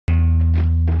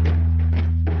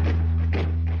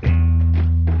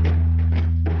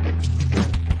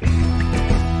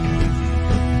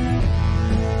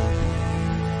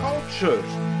pleasure.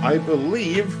 I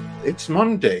believe it's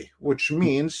Monday, which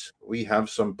means we have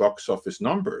some box office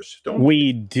numbers, don't we?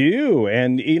 We do.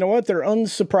 And you know what? They're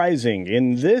unsurprising.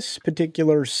 In this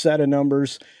particular set of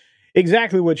numbers,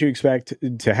 exactly what you expect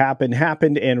to happen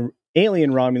happened, and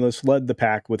Alien Romulus led the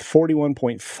pack with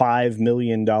 $41.5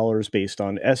 million based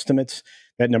on estimates.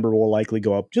 That number will likely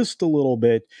go up just a little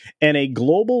bit, and a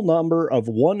global number of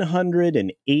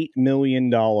 $108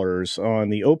 million on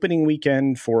the opening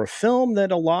weekend for a film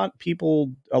that a lot of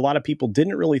people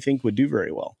didn't really think would do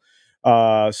very well.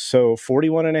 So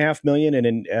 $41.5 million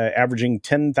and averaging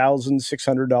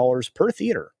 $10,600 per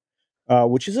theater,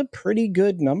 which is a pretty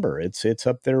good number. It's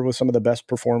up there with some of the best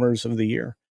performers of the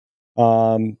year.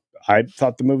 I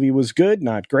thought the movie was good,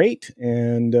 not great.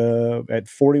 And at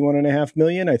 $41.5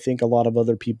 million, I think a lot of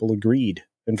other people agreed.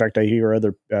 In fact, I hear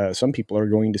some people are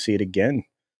going to see it again.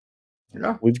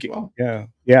 Yeah.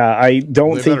 Yeah. I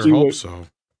don't think you hope so.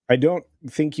 I don't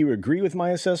think you agree with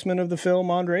my assessment of the film,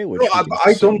 Andre. No,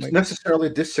 I don't necessarily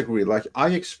disagree. Like I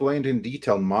explained in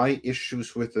detail my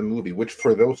issues with the movie, which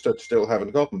for those that still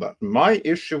haven't gotten that, my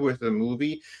issue with the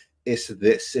movie is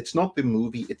this. It's not the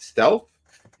movie itself.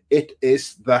 It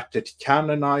is that it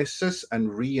canonizes and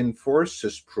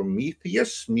reinforces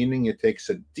Prometheus, meaning it takes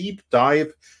a deep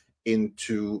dive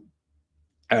into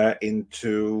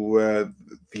the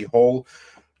whole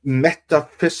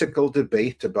metaphysical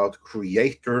debate about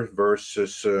creator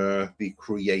versus the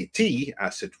createe,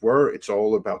 as it were. It's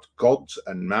all about God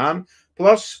and man.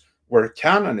 Plus, where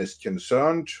canon is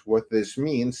concerned, what this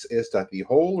means is that the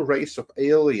whole race of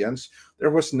aliens,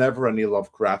 there was never any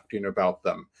Lovecraftian about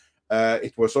them.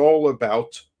 It was all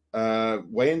about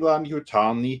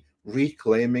Weyland-Yutani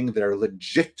reclaiming their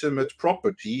legitimate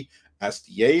property, as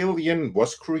the alien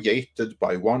was created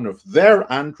by one of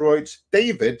their androids,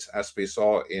 David, as we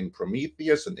saw in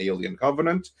Prometheus and Alien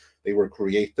Covenant. They were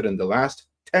created in the last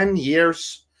 10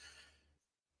 years,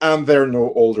 and they're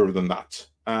no older than that.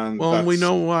 And well, we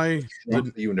know why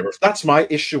the universe. That's my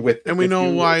issue with it. And we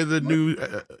know why the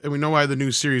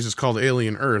new series is called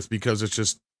Alien Earth, because it's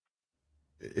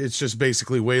just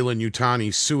basically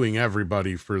Weyland-Yutani suing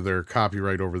everybody for their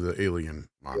copyright over the alien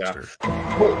monster.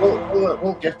 Yeah.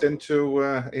 We'll get into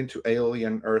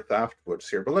Alien Earth afterwards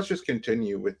here, but let's just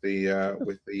continue with the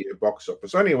box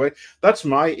office. Anyway, that's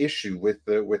my issue with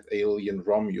Alien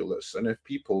Romulus, and if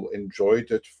people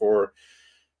enjoyed it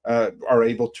are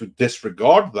able to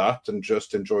disregard that and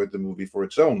just enjoy the movie for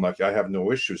its own, like I have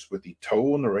no issues with the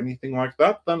tone or anything like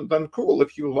that, then cool.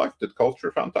 If you liked it,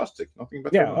 culture, fantastic. Nothing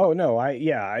but oh no,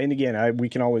 and again, we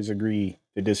can always agree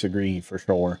to disagree for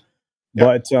sure.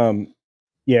 Yeah. But I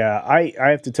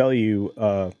have to tell you,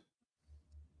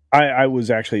 I was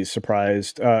actually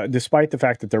surprised, despite the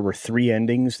fact that there were 3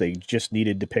 endings. They just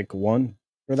needed to pick one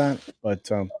for that, but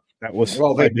that was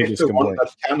they picked the one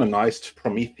that canonized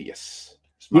Prometheus.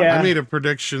 Yeah, I made a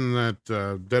prediction that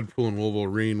Deadpool and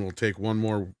Wolverine will take one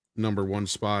more #1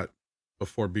 spot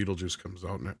before Beetlejuice comes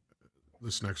out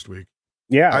this next week.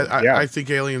 Yeah, I think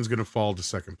Alien's going to fall to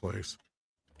 2nd place.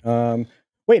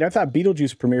 Wait, I thought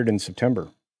Beetlejuice premiered in September.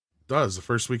 It does, the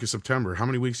 1st week of September. How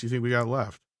many weeks do you think we got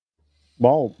left?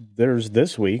 Well, there's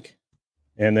this week,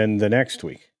 and then the next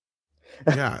week.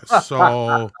 Yeah,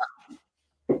 so...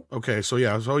 Okay,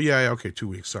 okay, 2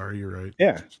 weeks. Sorry, you're right.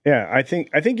 Yeah. I think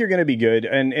you're going to be good,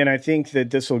 and I think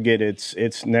that this will get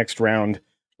its next round,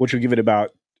 which will give it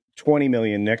about 20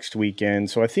 million next weekend.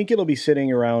 So I think it'll be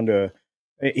sitting around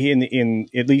in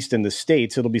at least in the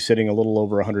States, it'll be sitting a little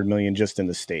over 100 million just in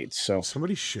the States. So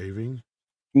somebody's shaving.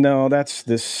 No, that's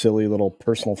this silly little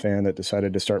personal fan that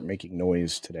decided to start making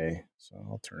noise today. So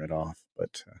I'll turn it off,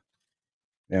 but.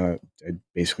 Now I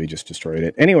basically just destroyed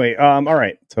it. Anyway, all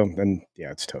right. So then,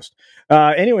 it's toast.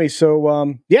 Anyway, so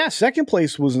 2nd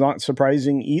place was not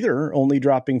surprising either, only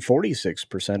dropping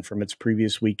 46% from its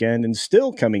previous weekend and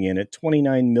still coming in at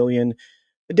 29 million,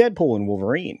 Deadpool and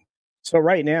Wolverine. So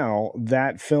right now,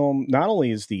 that film not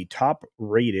only is the top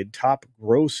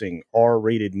grossing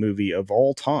R-rated movie of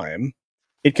all time,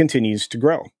 it continues to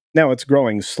grow. Now it's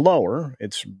growing slower.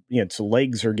 Its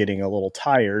legs are getting a little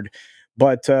tired.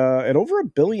 But at over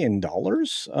 $1 billion,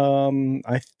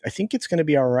 I think it's going to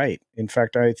be all right. In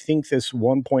fact, I think this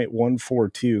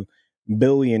 $1.142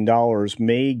 billion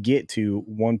may get to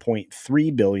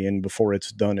 $1.3 billion before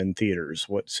it's done in theaters.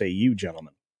 What say you,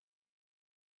 gentlemen?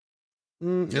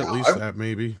 At least that,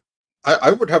 maybe.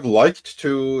 I would have liked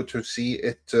to see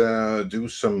it do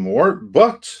some more,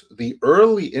 but the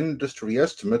early industry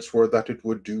estimates were that it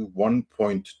would do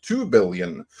 1.2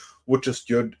 billion, which is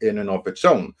good in and of its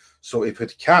own. So if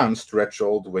it can stretch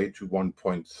all the way to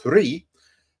 1.3,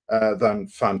 then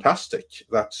fantastic.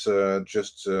 That's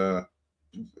just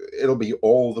it'll be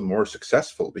all the more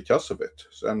successful because of it.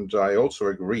 And I also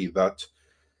agree that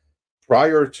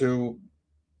prior to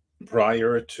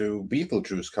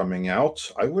Beetlejuice coming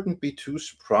out, I wouldn't be too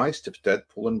surprised if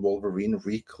Deadpool and Wolverine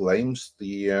reclaims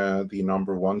the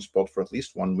 #1 spot for at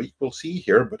least 1 week. We'll see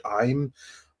here, but I'm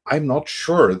not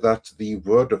sure that the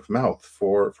word of mouth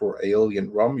for Alien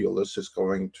Romulus is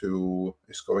going to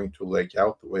leg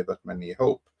out the way that many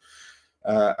hope.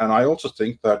 And I also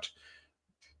think that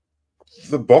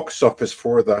the box office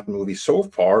for that movie so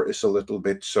far is a little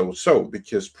bit so-so,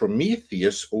 because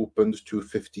Prometheus opened to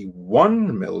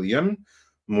 51 million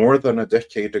more than a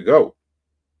decade ago.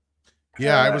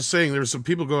 Yeah, I was saying there were some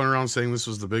people going around saying this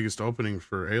was the biggest opening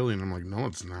for Alien. I'm like, no,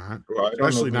 it's not. Well,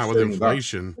 especially not with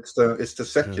inflation. It's the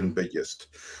second biggest.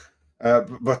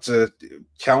 But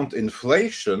count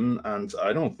inflation, and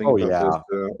I don't think that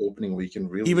opening weekend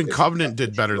really. Even Covenant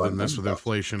did better than this with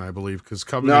inflation, I believe, because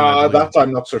Covenant. No, that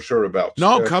I'm not so sure about.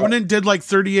 No, Covenant did like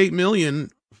 38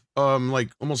 million, like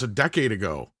almost a decade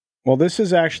ago. Well, this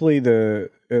is actually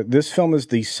this film is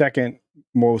the second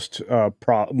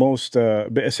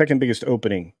second biggest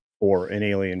opening for an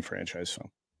Alien franchise film.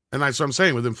 And that's what I'm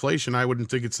saying. With inflation, I wouldn't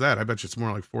think it's that. I bet you it's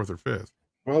more like 4th or 5th.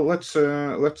 Well, let's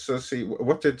see.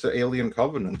 What did Alien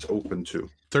Covenant open to?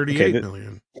 38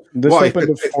 million. This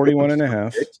opened to 41 and a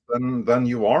half. Then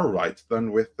you are right.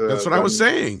 Then with that's what I was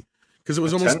saying, because it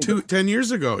was almost 10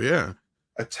 years ago. Yeah.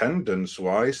 Attendance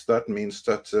wise, that means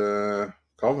that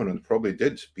Covenant probably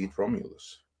did beat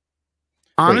Romulus.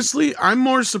 Honestly, I'm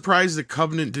more surprised that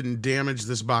Covenant didn't damage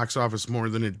this box office more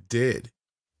than it did.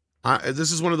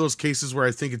 This is one of those cases where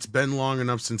I think it's been long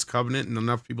enough since Covenant and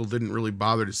enough people didn't really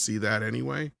bother to see that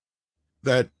anyway,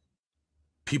 that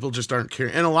people just aren't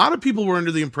caring. And a lot of people were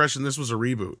under the impression this was a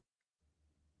reboot.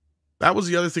 That was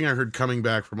the other thing I heard coming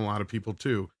back from a lot of people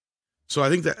too. So I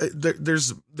think that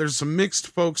there's some mixed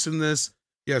folks in this.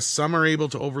 Yes, some are able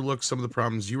to overlook some of the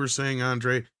problems you were saying,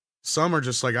 Andre. Some are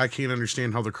just like, I can't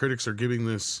understand how the critics are giving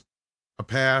this a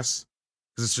pass,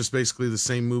 because it's just basically the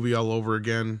same movie all over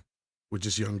again, with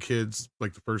just young kids,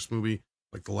 like the first movie,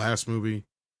 like the last movie.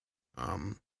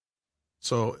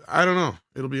 So I don't know.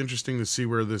 It'll be interesting to see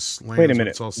where this lands. Wait a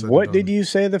minute. What did you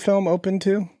say the film opened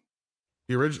to?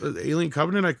 The original Alien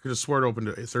Covenant, I could have swore it opened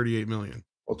to 38 million.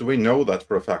 Well, do we know that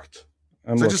for a fact?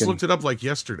 I just looked it up like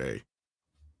yesterday.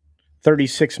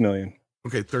 36 million.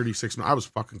 Okay, 36 million. I was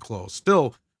fucking close.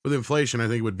 Still, with inflation, I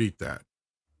think it would beat that.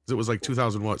 It was like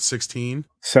 2016?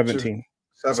 17.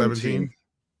 17.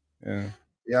 Yeah.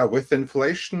 Yeah, with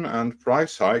inflation and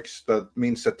price hikes, that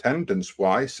means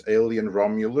attendance-wise, Alien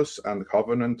Romulus and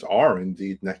Covenant are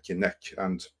indeed neck and neck.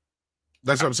 And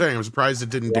that's what I'm saying. I'm surprised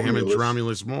it didn't damage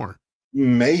Romulus more.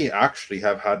 May actually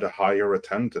have had a higher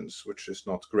attendance, which is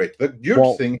not great. The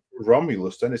good thing for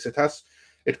Romulus then is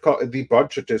the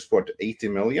budget is what, 80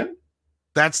 million?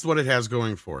 That's what it has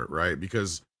going for it, right?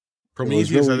 Because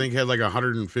Prometheus, I think, had like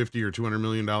 $150 or $200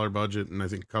 million budget, and I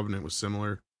think Covenant was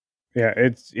similar. Yeah,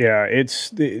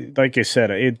 it's like I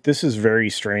said, this is very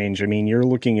strange. I mean, you're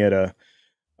looking at a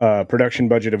production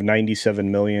budget of 97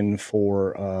 million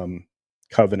for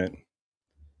Covenant.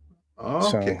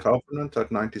 Okay, Covenant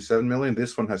at 97 million.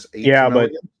 This one has 80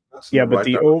 million. But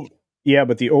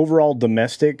the overall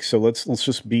domestic. So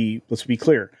let's be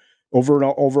clear.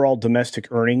 Overall domestic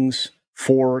earnings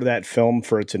for that film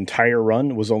for its entire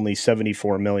run was only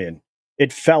 74 million.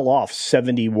 It fell off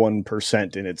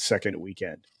 71% in its second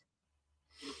weekend.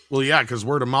 Well, yeah, because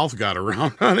word of mouth got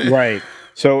around on it. Right.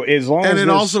 So as long as it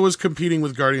also was competing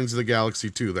with Guardians of the Galaxy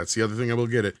too. That's the other thing I will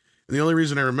get it. And the only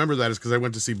reason I remember that is because I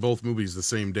went to see both movies the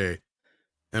same day.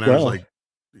 And I was like,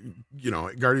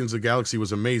 Guardians of the Galaxy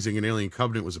was amazing and Alien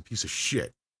Covenant was a piece of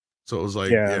shit. So it was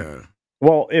like, yeah.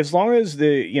 Well, as long as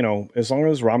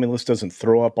Romulus doesn't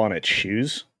throw up on its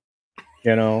shoes,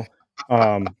 it'll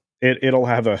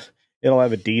have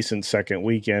a decent second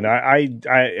weekend.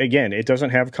 Again, it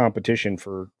doesn't have competition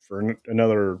for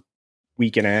another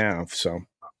week and a half. So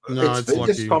no, its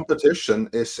biggest competition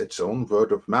is its own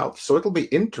word of mouth. So it'll be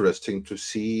interesting to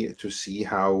see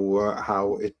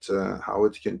how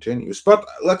it continues. But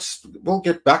we'll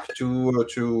get back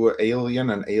to Alien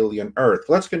and Alien Earth.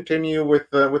 Let's continue with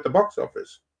the box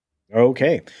office.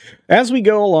 Okay. As we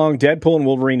go along, Deadpool and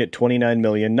Wolverine at 29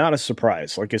 million. Not a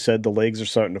surprise. Like I said, the legs are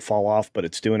starting to fall off, but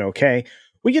it's doing okay.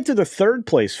 We get to the third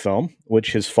place film,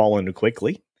 which has fallen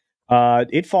quickly.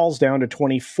 It falls down to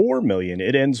 24 million.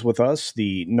 It ends with Us,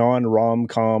 the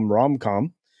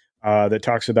rom-com that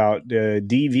talks about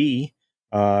DV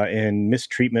and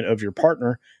mistreatment of your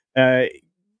partner.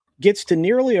 Gets to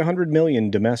nearly 100 million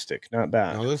domestic. Not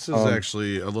bad. Now, this is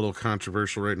actually a little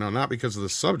controversial right now, not because of the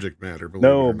subject matter,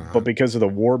 but because of the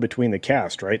war between the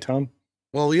cast, right, Tom?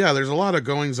 Well, yeah, there's a lot of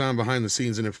goings on behind the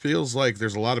scenes, and it feels like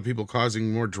there's a lot of people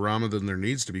causing more drama than there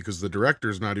needs to be because the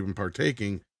director's not even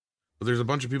partaking. But there's a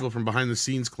bunch of people from behind the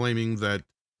scenes claiming that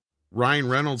Ryan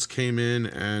Reynolds came in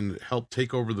and helped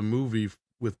take over the movie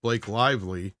with Blake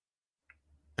Lively,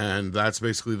 and that's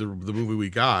basically the movie we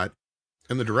got.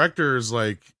 And the director is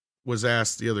like was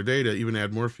asked the other day to even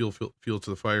add more fuel to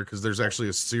the fire because there's actually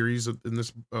a series in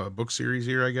this book series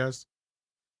here, I guess.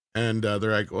 And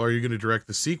they're like, "Well, are you going to direct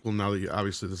the sequel now that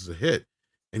obviously this is a hit?"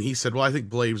 And he said, "Well, I think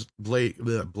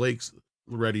Blake's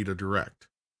ready to direct."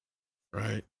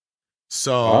 Right.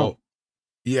 So,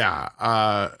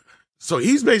 yeah. So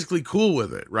he's basically cool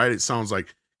with it, right? It sounds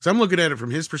like, because I'm looking at it from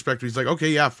his perspective. He's like, okay,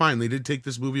 yeah, fine. They did take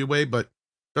this movie away, but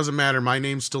doesn't matter. My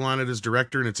name's still on it as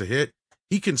director and it's a hit.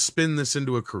 He can spin this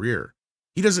into a career.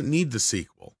 He doesn't need the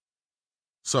sequel.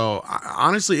 So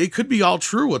honestly, it could be all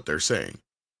true what they're saying.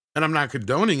 And I'm not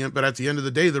condoning it, but at the end of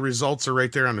the day, the results are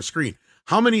right there on the screen.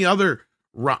 How many other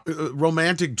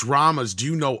romantic dramas do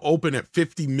you know open at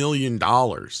 $50 million?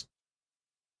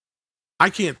 I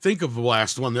can't think of the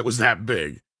last one that was that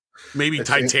big. Maybe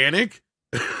Titanic?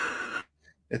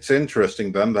 It's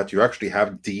interesting then that you actually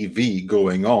have DV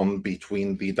going on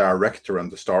between the director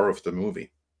and the star of the movie.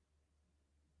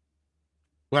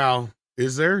 Well,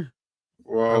 is there?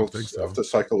 Well, of the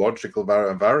psychological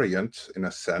variant in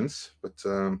a sense, but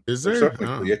is there?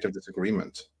 Certainly creative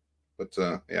disagreement. But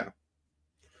yeah.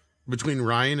 Between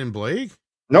Ryan and Blake?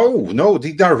 No,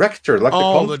 the director. Like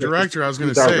the director. I was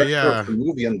going to say, yeah, the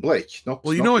movie and Blake.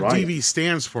 Well, you know what Ryan. DV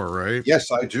stands for, right?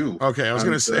 Yes, I do. Okay, I was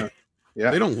going to say,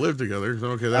 yeah, they don't live together.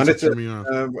 Okay, that's what threw me off.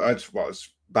 It's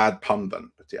bad pun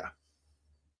then, but yeah.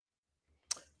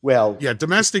 Well, yeah,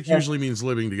 domestic usually means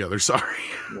living together. Sorry.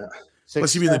 Yeah.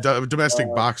 Unless you mean the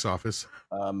domestic box office.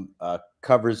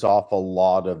 Covers off a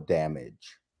lot of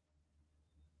damage.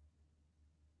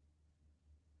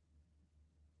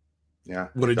 Yeah.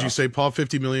 What did you say, Paul?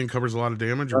 50 million covers a lot of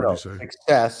damage? Or what did you say?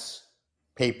 Success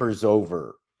papers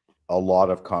over a lot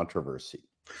of controversy.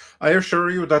 I assure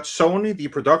you that Sony, the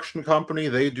production company,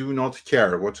 they do not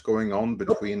care what's going on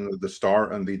between the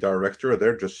star and the director.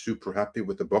 They're just super happy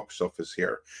with the box office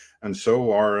here. And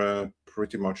so are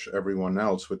pretty much everyone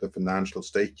else with a financial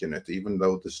stake in it, even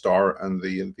though the star and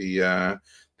the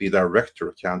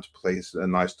director can't play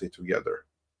nicely together.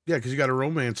 Yeah, because you got a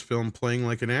romance film playing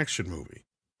like an action movie.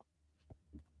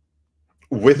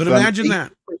 But imagine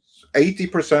that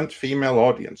 80% female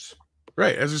audience.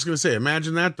 Right. I was just going to say,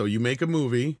 imagine that though. You make a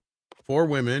movie for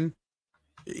women.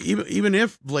 Even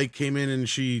if Blake came in and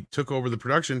she took over the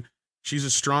production, she's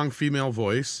a strong female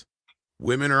voice.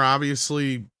 Women are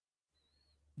obviously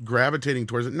gravitating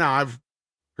towards it. Now, I've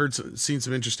seen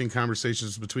some interesting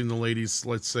conversations between the ladies,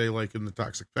 let's say like in the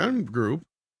Toxic Femme group,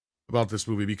 about this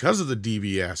movie because of the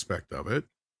DV aspect of it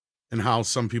and how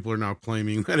some people are now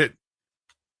claiming that it,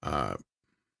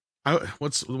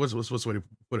 what's the way to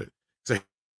put it? Say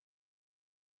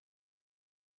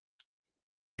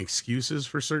excuses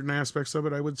for certain aspects of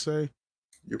it, I would say.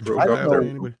 You broke up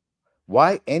there.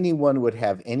 Why anyone would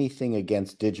have anything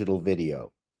against digital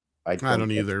video? I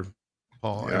don't either,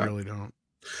 Paul. Yeah. I really don't.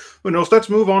 Who knows? Let's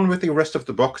move on with the rest of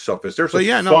the box office. There's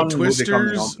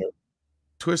Twisters.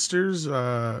 Twisters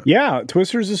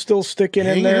is still sticking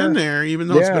in there. Even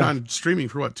though it's been on streaming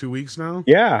for what, 2 weeks now.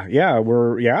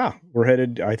 We're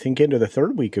headed, I think, into the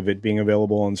third week of it being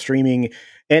available on streaming,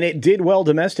 and it did well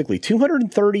domestically,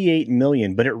 238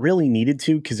 million, but it really needed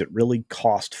to because it really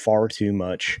cost far too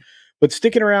much. But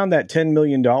sticking around that $10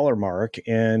 million mark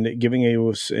and giving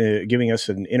us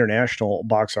an international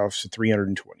box office of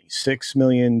 326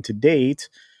 million to date,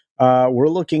 we're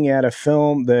looking at a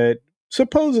film that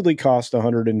supposedly cost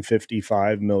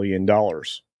 $155 million.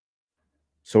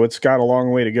 So it's got a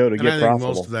long way to go to get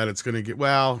profitable. Most of that it's going to get,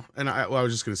 I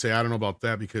was just going to say, I don't know about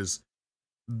that because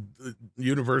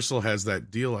Universal has that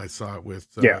deal, I thought,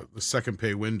 with the second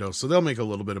pay window. So they'll make a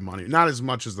little bit of money. Not as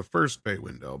much as the first pay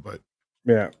window, but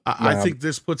I think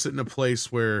this puts it in a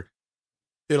place where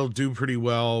it'll do pretty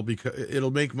well because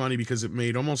it'll make money because it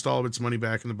made almost all of its money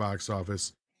back in the box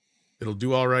office. It'll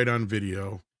do all right on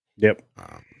video. Yep.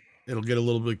 It'll get a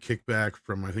little bit of kickback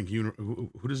from, I think, who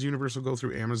does Universal go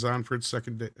through? Amazon for its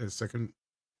second. It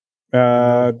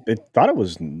thought it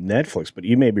was Netflix, but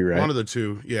you may be right. One of the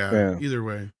two. Yeah. Either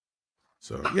way.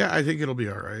 So yeah, I think it'll be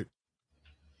all right.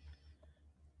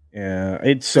 Yeah,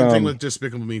 it's same thing with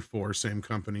Despicable Me 4, same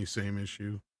company, same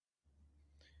issue.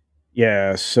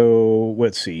 Yeah, so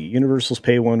let's see. Universal's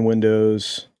Pay 1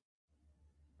 windows.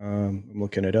 I'm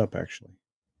looking it up actually.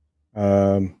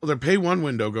 Well, their Pay 1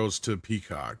 window goes to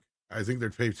Peacock. I think their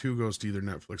Pay 2 goes to either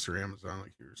Netflix or Amazon,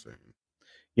 like you were saying.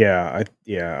 I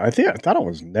thought it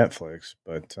was Netflix,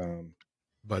 but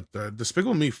But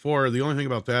Despicable Me 4, the only thing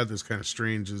about that that's kind of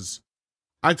strange is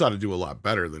I thought it'd do a lot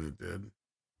better than it did.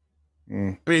 I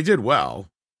mean, it did well,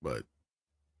 but...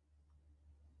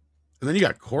 And then you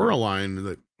got Coraline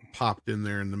that popped in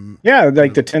there in the... Yeah,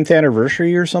 like the 10th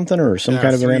anniversary or something, or some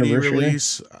kind of an 3D anniversary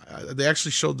release. They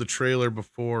actually showed the trailer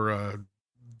before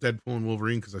Deadpool and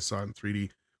Wolverine because I saw it in 3D,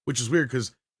 which is weird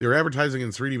because they were advertising in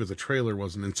 3D, but the trailer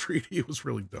wasn't in 3D. It was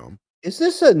really dumb. Is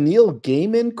this a Neil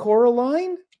Gaiman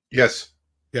Coraline? Yes.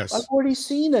 Yes. I've already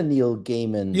seen a Neil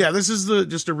Gaiman. Yeah, this is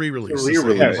just a re-release.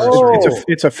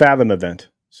 It's a Fathom event.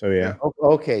 So yeah.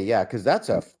 Okay, yeah, because that's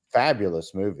a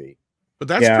fabulous movie. But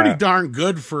that's pretty darn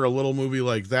good for a little movie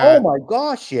like that. Oh my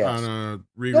gosh, yes. On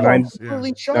a I'm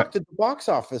really shocked at the box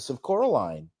office of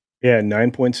Coraline. Yeah,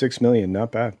 9.6 million,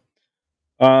 not bad.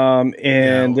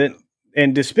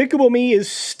 And Despicable Me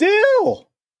is still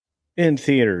in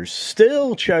theaters,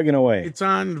 still chugging away. It's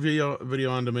on video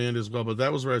on demand as well, but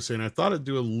that was where I was saying I thought it'd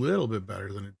do a little bit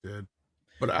better than it did.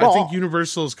 But I think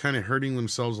Universal is kind of hurting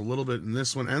themselves a little bit in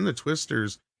this one and the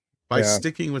Twisters by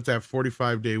sticking with that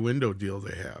 45-day window deal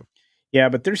they have. Yeah,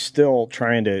 but they're still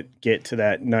trying to get to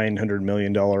that $900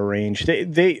 million range.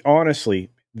 They honestly,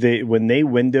 when they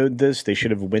windowed this, they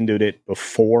should have windowed it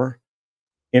before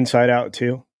Inside Out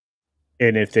 2.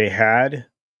 And if they had,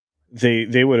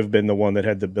 they would have been the one that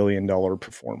had the $1 billion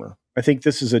performer. I think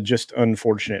this is a just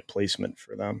unfortunate placement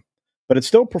for them. But it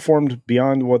still performed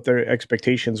beyond what their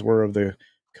expectations were of the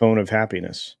Cone of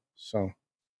Happiness. So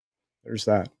there's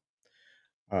that.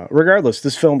 Regardless,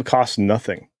 this film costs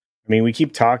nothing. I mean, we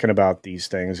keep talking about these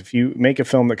things. If you make a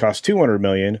film that costs $200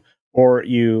 million or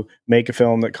you make a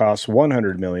film that costs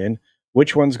 $100 million,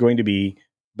 which one's going to be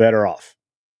better off?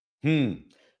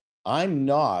 I'm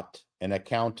not an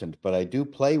accountant, but I do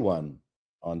play one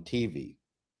on TV.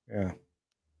 Yeah.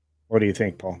 What do you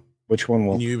think, Paul? Which one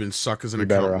will? And you even suck as an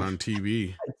accountant on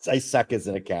TV. I suck as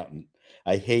an accountant.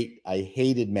 I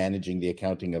hated managing the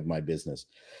accounting of my business.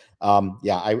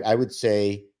 Yeah, I would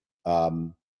say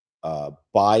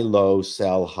buy low,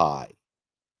 sell high.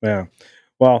 Yeah.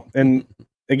 Well, and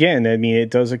again, I mean,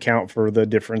 it does account for the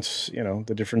difference,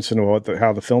 the difference in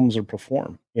how the films are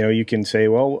performed. You can say,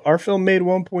 well, our film made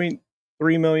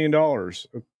 $1.3 million or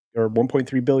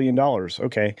 $1.3 billion.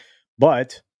 Okay.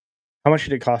 But how much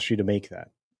did it cost you to make that?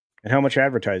 And how much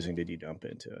advertising did you dump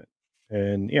into it?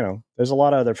 And, there's a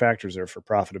lot of other factors there for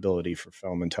profitability for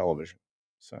film and television.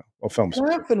 So, films.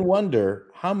 I often wonder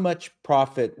how much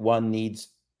profit one needs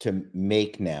to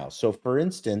make now. So, for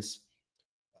instance,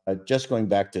 just going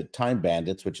back to Time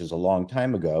Bandits, which is a long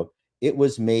time ago, it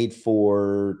was made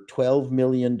for $12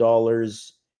 million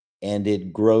and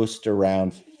it grossed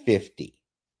around 50.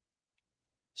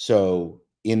 So,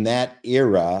 in that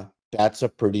era, that's a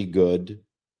pretty good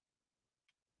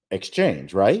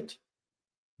exchange, right?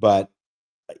 But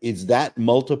is that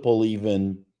multiple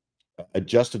even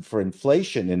adjusted for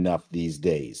inflation enough these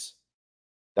days?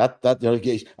 That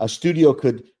a studio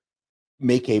could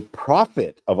make a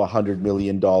profit of $100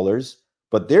 million,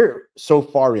 but they're so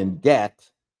far in debt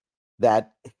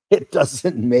that it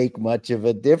doesn't make much of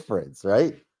a difference,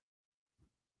 right?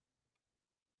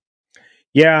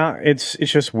 Yeah, it's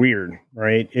just weird,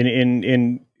 right?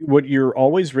 In what you're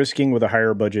always risking with a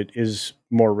higher budget is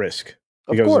more risk.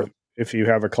 Because if you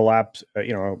have a collapse,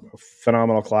 a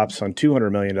phenomenal collapse on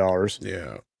 $200 million.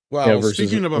 Yeah. Well,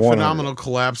 speaking of a phenomenal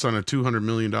collapse on a $200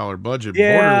 million budget,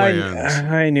 Borderlands.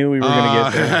 I knew we were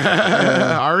going to get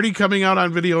there. Already coming out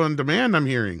on video on demand, I'm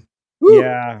hearing. Woo!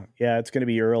 Yeah, it's going to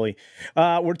be early.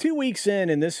 We're 2 weeks in,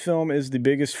 and this film is the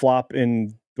biggest flop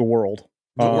in the world.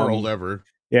 The world ever.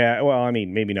 Yeah, well, I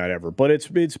mean, maybe not ever, but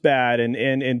it's bad.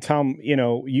 And Tom,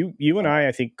 you and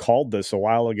I think called this a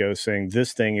while ago, saying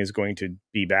this thing is going to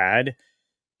be bad,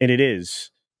 and it is.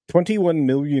 $21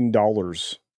 million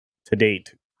to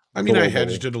date. I mean, I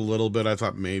hedged it a little bit. I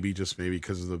thought maybe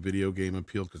because of the video game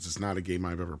appeal, because it's not a game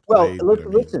I've ever played. Well,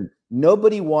 listen,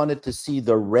 nobody wanted to see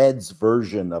the Reds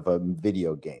version of a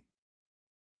video game.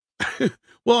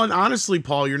 Well, and honestly,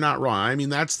 Paul, you're not wrong. I mean,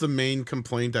 that's the main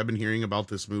complaint I've been hearing about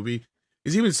this movie.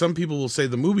 Is even some people will say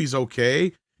the movie's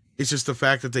okay. It's just the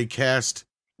fact that they cast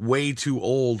way too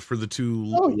old for the two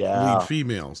lead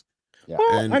females. Yeah.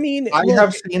 Well, I mean, I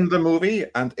have seen the movie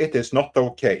and it is not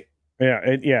okay.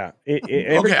 Yeah.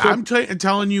 Okay, I'm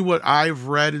telling you what I've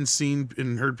read and seen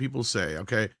and heard people say.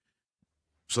 Okay,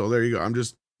 so there you go. I'm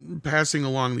just passing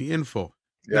along the info.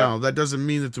 Yeah. Now that doesn't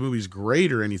mean that the movie's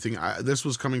great or anything. This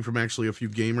was coming from actually a few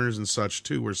gamers and such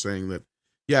too. Were saying that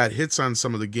it hits on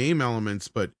some of the game elements,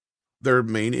 but their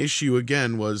main issue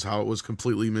again was how it was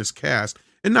completely miscast,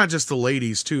 and not just the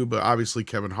ladies too, but obviously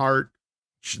Kevin Hart.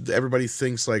 Everybody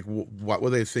thinks like, what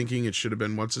were they thinking? It should have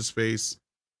been what's his face.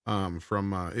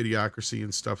 from Idiocracy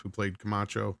and stuff, who played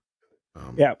Camacho.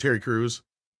 Yeah. Terry Crews.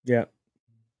 Yeah.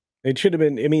 It should have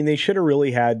been, I mean, they should have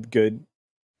really had good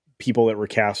people that were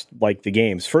cast like the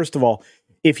games. First of all,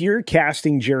 if you're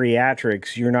casting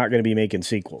geriatrics, you're not going to be making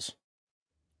sequels.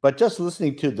 But just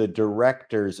listening to the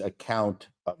director's account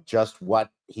of just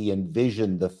what he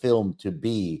envisioned the film to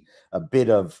be, a bit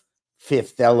of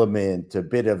Fifth Element, a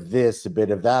bit of this, a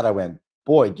bit of that, I went,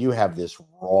 boy, do you have this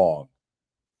wrong.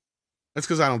 That's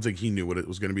because I don't think he knew what it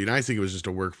was going to be. And I think it was just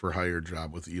a work for hire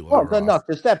job with Eli Well, Roth. not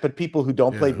just that, but people who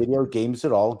don't play video games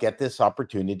at all get this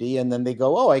opportunity, and then they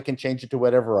go, oh, I can change it to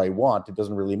whatever I want. It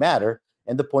doesn't really matter.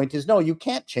 And the point is, no, you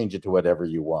can't change it to whatever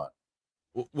you want.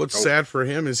 What's sad for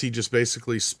him is he just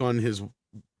basically spun his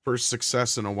first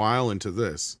success in a while into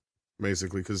this,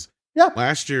 basically, because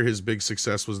last year his big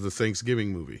success was the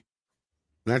Thanksgiving movie.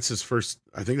 And that's his first,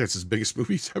 I think that's his biggest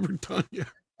movie he's ever done. Yeah.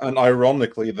 And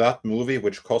ironically, that movie,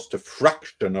 which cost a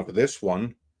fraction of this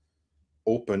one,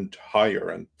 opened higher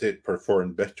and did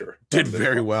perform better. Did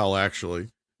very well, actually.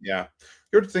 Yeah.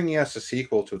 Good thing he has a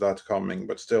sequel to that coming,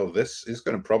 but still, this is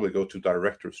going to probably go to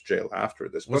director's jail after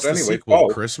this. What's but the anyway, sequel, Paul,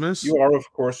 Christmas? You are, of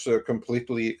course,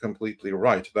 completely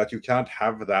right that you can't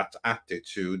have that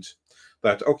attitude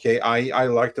that, okay, I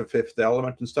like the Fifth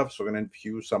Element and stuff, so I'm going to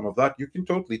infuse some of that. You can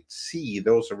totally see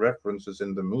those references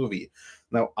in the movie.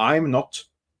 Now, I'm not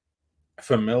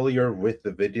familiar with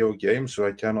the video game, so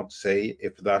I cannot say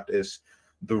if that is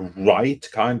the right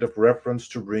kind of reference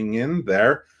to bring in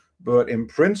there. But in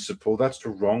principle, that's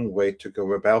the wrong way to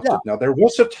go about it. Now, there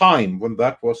was a time when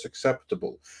that was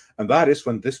acceptable, and that is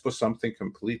when this was something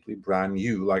completely brand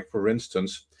new. Like, for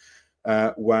instance,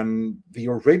 when the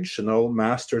original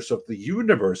Masters of the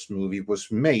Universe movie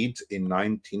was made in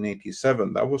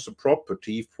 1987, that was a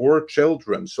property for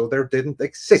children, so there didn't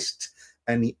exist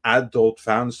any adult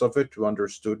fans of it who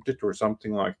understood it or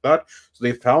something like that. So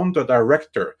they found a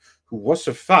director who was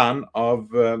a fan of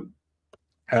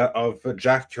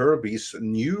Jack Kirby's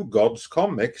New Gods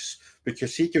comics,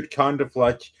 because he could kind of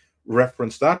like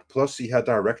reference that. Plus, he had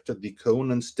directed the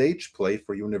Conan stage play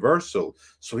for Universal,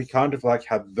 so he kind of like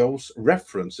had those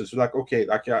references. Like, okay,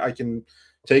 I can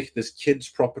take this kid's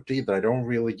property that I don't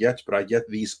really get, but I get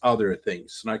these other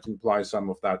things, and I can apply some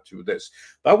of that to this.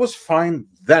 That was fine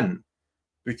then,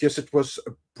 because it was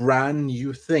a brand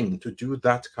new thing to do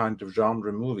that kind of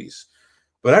genre movies.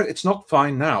 But it's not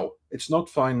fine now. It's not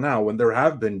fine now when there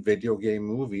have been video game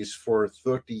movies for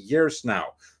 30 years now.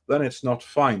 Then it's not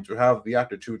fine to have the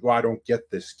attitude, well, I don't get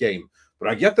this game, but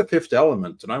I get the Fifth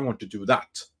Element and I want to do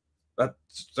that.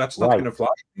 That's not going to fly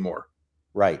anymore.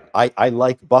 Right. I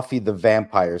like Buffy the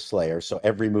Vampire Slayer, so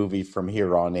every movie from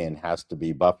here on in has to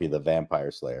be Buffy the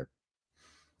Vampire Slayer.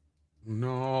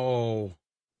 No.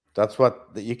 That's what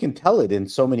you can tell it in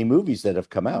so many movies that have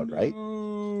come out, right?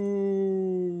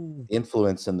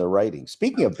 Influence in the writing.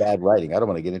 Speaking of bad writing, I don't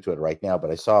want to get into it right now, but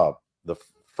I saw the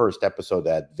first episode of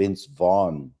that Vince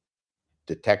Vaughn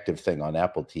detective thing on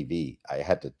Apple TV. I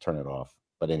had to turn it off.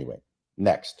 But anyway,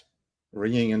 next.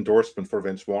 Ringing endorsement for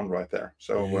Vince Vaughn right there.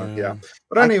 So yeah.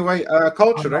 But anyway,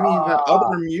 Culture, any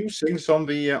other musings on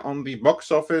the box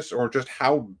office, or just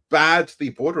how bad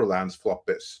the Borderlands flop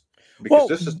is? Because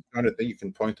this is the kind of thing you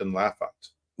can point and laugh at.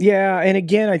 Yeah, and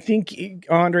again, I think,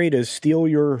 Andre, to steal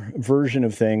your version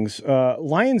of things,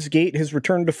 Lionsgate has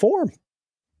returned to form.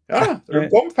 Yeah, they're a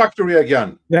bomb factory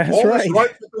again. That's All right. is right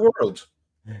with the world.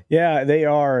 Yeah, they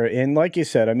are. And like you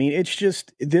said, I mean, it's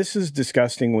just, this is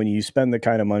disgusting when you spend the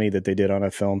kind of money that they did on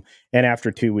a film, and after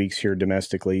 2 weeks here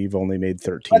domestically, you've only made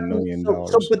 $13 million.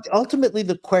 But ultimately,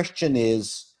 the question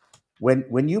is,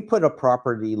 when you put a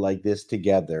property like this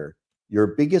together, your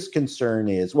biggest concern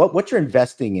is, what you're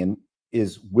investing in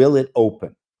is, will it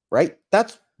open, right?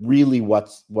 That's really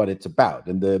what it's about.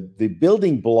 And the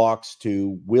building blocks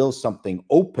to will something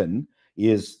open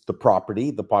is the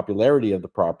property, the popularity of the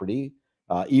property.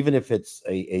 Even if it's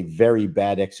a very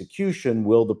bad execution,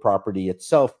 will the property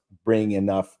itself bring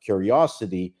enough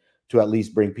curiosity to at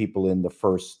least bring people in the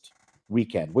first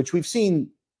weekend, which we've seen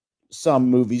some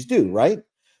movies do, right?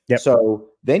 Yep. So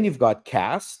then you've got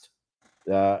cast.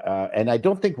 And I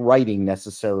don't think writing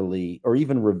necessarily, or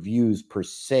even reviews per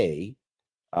se,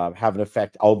 have an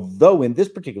effect. Although in this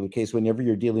particular case, whenever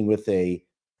you're dealing with a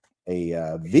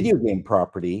video game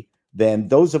property, then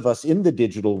those of us in the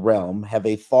digital realm have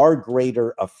a far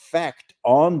greater effect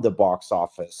on the box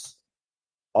office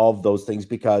of those things,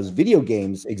 because video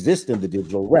games exist in the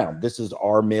digital realm. This is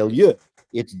our milieu.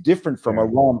 It's different from a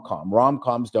rom-com.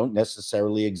 Rom-coms don't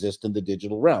necessarily exist in the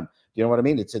digital realm. You know what I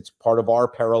mean? It's part of our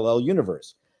parallel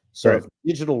universe. So if the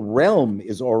digital realm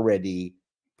is already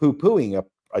poo-pooing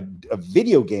a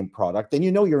video game product, then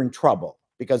you know you're in trouble,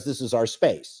 because this is our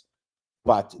space.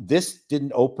 But this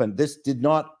didn't open. This did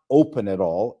not open at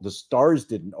all. The stars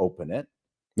didn't open it.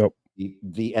 Nope.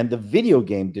 And the video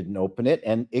game didn't open it.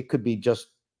 And it could be just,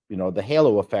 you know, the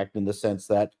halo effect in the sense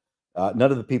that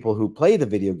none of the people who play the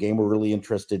video game were really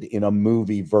interested in a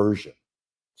movie version.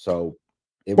 So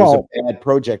it was a bad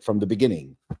project from the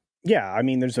beginning. Yeah, I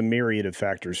mean, there's a myriad of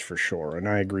factors for sure, and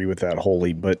I agree with that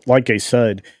wholly. But like I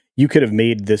said, you could have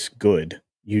made this good.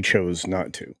 You chose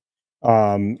not to.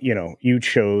 You know, you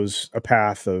chose a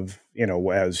path of, you know,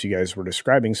 as you guys were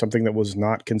describing, something that was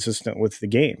not consistent with the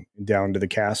game, down to the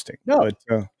casting. No,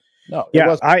 but, no, yeah, it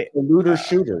was a looter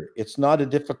shooter. It's not a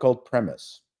difficult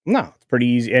premise. No, it's pretty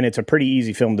easy, and it's a pretty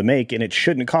easy film to make, and it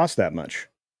shouldn't cost that much.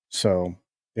 So,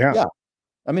 yeah.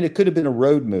 I mean, it could have been a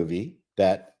road movie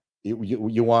that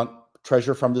you want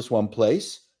treasure from this one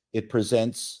place. It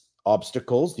presents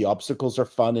obstacles. The obstacles are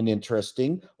fun and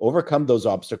interesting. Overcome those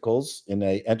obstacles in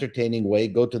an entertaining way.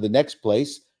 Go to the next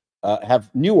place.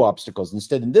 Have new obstacles.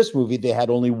 Instead, in this movie, they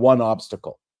had only one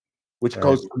obstacle, which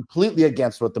goes completely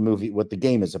against what the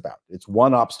game is about. It's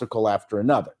one obstacle after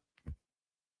another.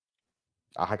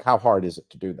 How hard is it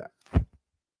to do that?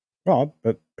 Well,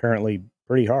 but apparently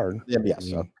pretty hard.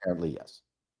 Yes, apparently yes.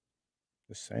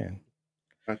 Just saying.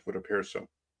 That would appear so.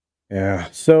 Yeah.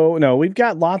 So no, we've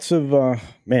got lots of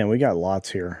we got lots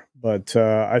here. But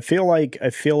I feel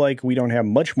like we don't have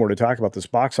much more to talk about this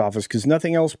box office because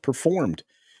nothing else performed.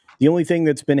 The only thing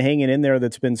that's been hanging in there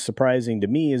that's been surprising to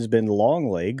me has been Long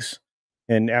Legs.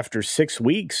 And after 6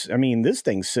 weeks, I mean, this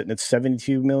thing's sitting at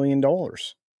 $72 million.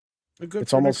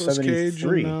 It's almost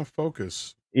 73. And,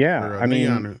 Focus. Yeah, or, I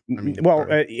mean,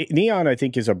 Neon. Neon, I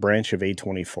think, is a branch of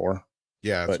A24.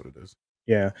 Yeah, that's what it is.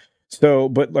 Yeah. So,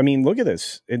 but I mean, look at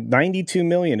this. At 92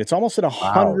 million. It's almost at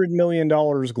 $100 million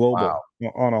global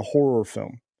on a horror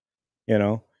film, you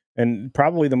know, and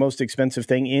probably the most expensive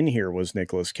thing in here was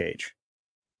Nicolas Cage.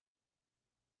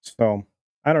 So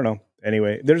I don't know.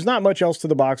 Anyway, there's not much else to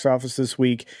the box office this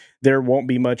week. There won't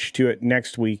be much to it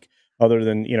next week other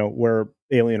than, you know, where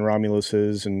Alien Romulus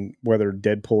is and whether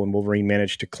Deadpool and Wolverine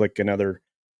managed to click another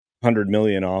 100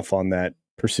 million off on that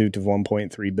pursuit of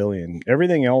 1.3 billion.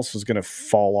 Everything else is going to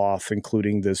fall off,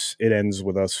 including this It Ends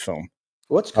With Us film.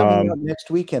 What's coming up next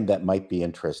weekend that might be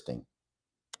interesting?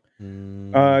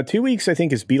 2 weeks, I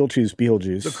think, is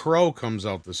Beetlejuice. The Crow comes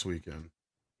out this weekend.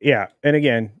 Yeah. And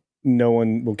again, no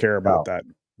one will care about that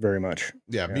very much.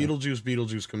 Yeah.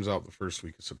 Beetlejuice comes out the first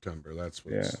week of September. That's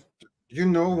what. You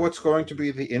know what's going to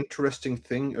be the interesting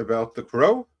thing about The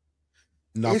Crow?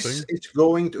 Nothing. It's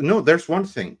going to... No, there's one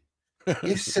thing.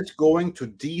 Is it going to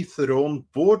dethrone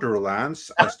Borderlands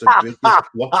as the biggest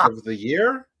plot of the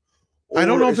year? I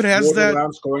don't know if it has that.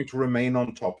 Borderlands going to remain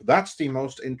on top. That's the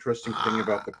most interesting thing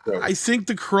about The Crow. I think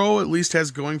The Crow at least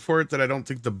has going for it that I don't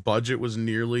think the budget was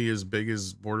nearly as big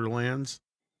as Borderlands.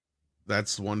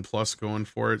 That's one plus going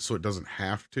for it, so it doesn't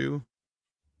have to,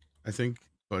 I think.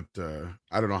 But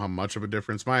I don't know how much of a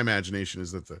difference. My imagination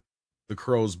is that the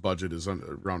Crow's budget is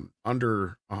around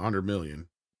under 100 million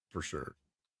for sure.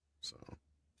 So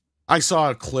I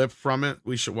saw a clip from it.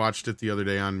 We watched it the other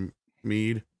day on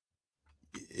Mead.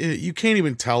 You can't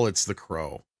even tell it's The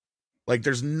Crow. Like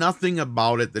there's nothing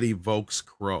about it that evokes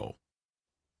Crow.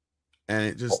 And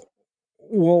it just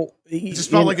it just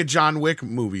felt like a John Wick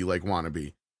movie, like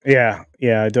wannabe. Yeah,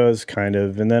 it does kind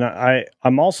of. And then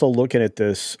I'm also looking at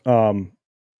this.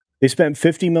 They spent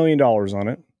 $50 million on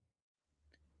it.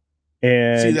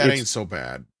 And see, that ain't so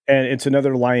bad. And it's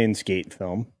another Lionsgate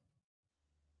film.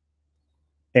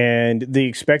 And the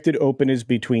expected open is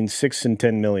between 6 and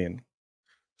 10 million.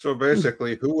 So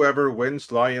basically, whoever wins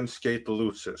Lionsgate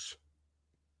loses.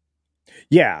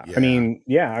 Yeah. I mean,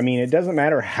 it doesn't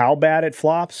matter how bad it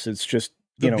flops. It's just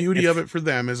the beauty of it for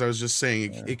them, as I was just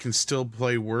saying, it can still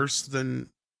play worse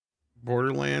than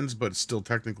Borderlands, but still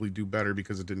technically do better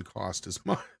because it didn't cost as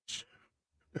much.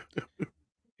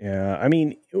 Yeah, I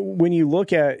mean, when you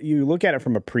look at it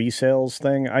from a pre-sales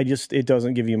thing, it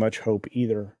doesn't give you much hope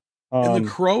either. And The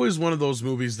Crow is one of those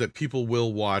movies that people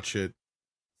will watch it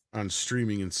on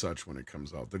streaming and such when it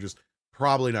comes out. They're just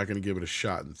probably not going to give it a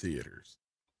shot in theaters.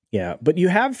 Yeah, but you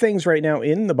have things right now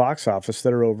in the box office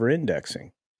that are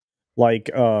over-indexing. Like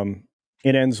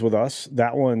It Ends With Us.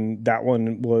 That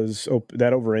one was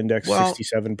that over-indexed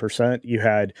 67%. You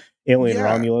had Alien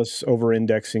Romulus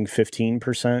over-indexing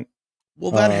 15%.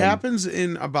 Well, that happens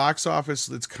in a box office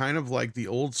that's kind of like the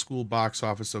old school box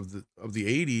office of the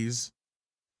 80s,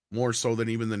 more so than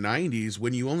even the 90s,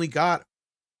 when you only got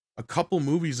a couple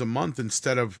movies a month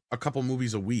instead of a couple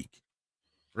movies a week.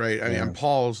 Right? I mean, and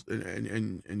Paul's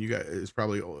and you guys is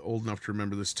probably old enough to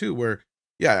remember this too, where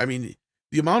I mean,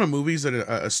 the amount of movies that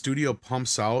a studio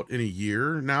pumps out in a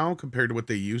year now compared to what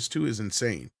they used to is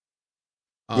insane.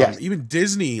 Yes. Even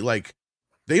Disney, like,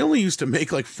 they only used to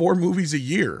make like 4 movies a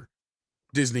year.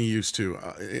 Disney used to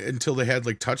until they had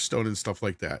like Touchstone and stuff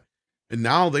like that. And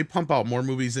now they pump out more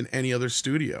movies than any other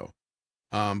studio.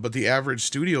 But the average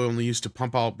studio only used to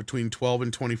pump out between 12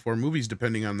 and 24 movies,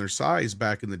 depending on their size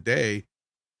back in the day.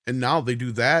 And now they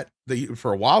do that.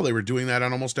 For a while, they were doing that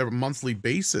on almost every monthly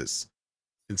basis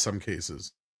in some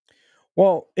cases.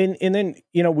 Well, and then,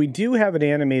 you know, we do have an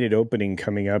animated opening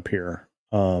coming up here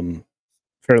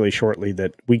fairly shortly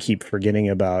that we keep forgetting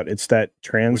about. It's that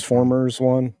Transformers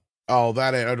one. Oh,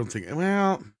 that I don't think.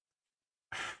 Well,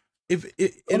 if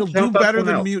it'll do better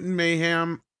than Mutant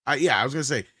Mayhem. Yeah, I was gonna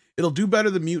say it'll do better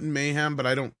than Mutant Mayhem, but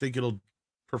I don't think it'll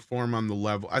perform on the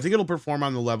level. I think it'll perform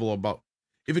on the level about.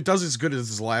 If it does as good as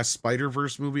this last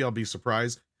Spider-Verse movie, I'll be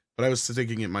surprised. But I was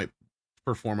thinking it might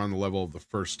perform on the level of the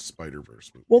first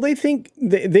Spider-Verse movie. Well, they think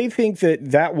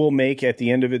that will make at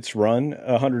the end of its run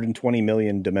 120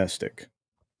 million domestic.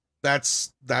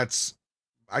 That's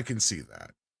I can see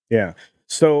that. Yeah.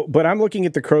 So, but I'm looking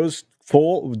at the Crow's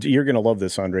full. You're going to love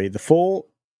this, Andre. The full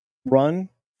run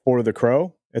for the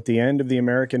Crow at the end of the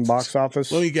American box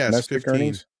office. Let me guess, 15.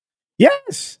 Earnings.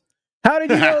 Yes. How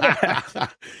did you know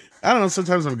that? I don't know.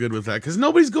 Sometimes I'm good with that because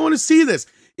nobody's going to see this.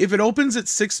 If it opens at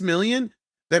 6 million,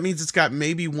 that means it's got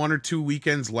maybe 1 or 2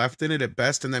 weekends left in it at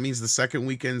best. And that means the second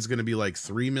weekend is going to be like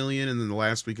 3 million. And then the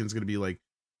last weekend is going to be like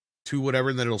 2, whatever.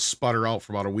 And then it'll sputter out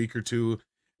for about a week or 2.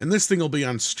 And this thing will be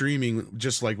on streaming,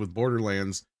 just like with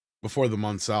Borderlands, before the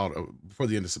month's out, before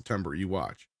the end of September. You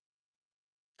watch.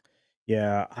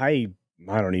 Yeah, I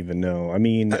don't even know. I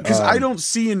mean, because I don't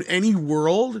see in any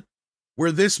world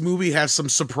where this movie has some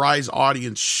surprise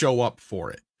audience show up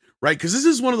for it, right? Because this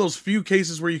is one of those few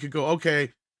cases where you could go,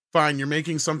 okay, fine, you're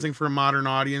making something for a modern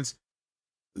audience.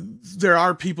 There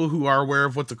are people who are aware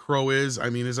of what The Crow is. I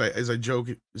mean, as I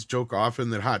joke often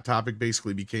that Hot Topic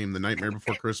basically became the Nightmare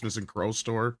Before Christmas and Crow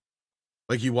store.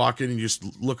 Like you walk in and you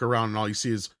just look around and all you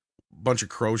see is a bunch of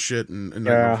Crow shit and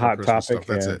Nightmare Before Hot Christmas Topic.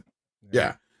 Stuff. That's it.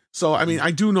 Yeah. So, I mean,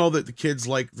 I do know that the kids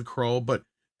like The Crow, but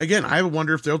again, I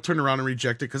wonder if they'll turn around and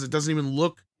reject it because it doesn't even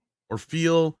look or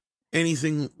feel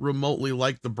anything remotely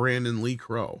like the Brandon Lee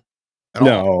Crow.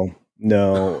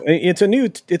 No, it's a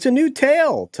new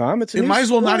tale, Tom. It might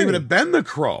as well not even have been The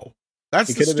Crow.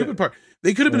 That's the stupid part.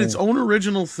 They could have been its own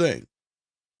original thing.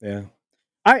 Yeah.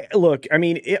 I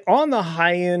mean, on the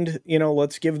high end, you know,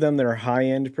 let's give them their high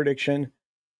end prediction.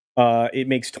 It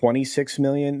makes 26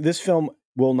 million. This film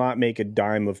will not make a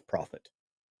dime of profit.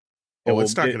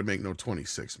 It's not going to make no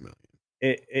 26 million.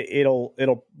 It'll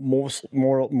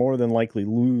more than likely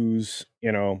lose,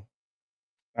 you know,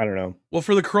 I don't know. Well,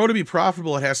 for The Crow to be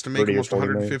profitable, it has to make almost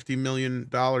 $150 million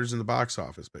in the box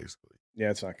office, basically. Yeah,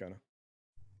 it's not gonna.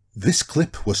 This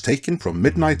clip was taken from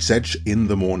Midnight's Edge in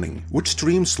the Morning, which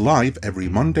streams live every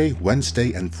Monday,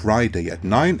 Wednesday, and Friday at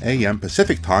 9 a.m.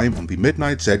 Pacific Time on the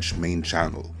Midnight's Edge main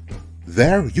channel.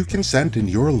 There, you can send in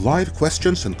your live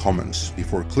questions and comments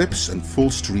before clips and full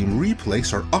stream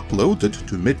replays are uploaded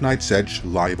to Midnight's Edge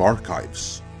live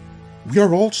archives. We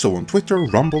are also on Twitter,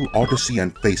 Rumble, Odyssey,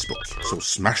 and Facebook, so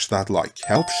smash that like,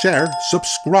 help share,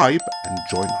 subscribe, and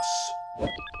join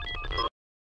us.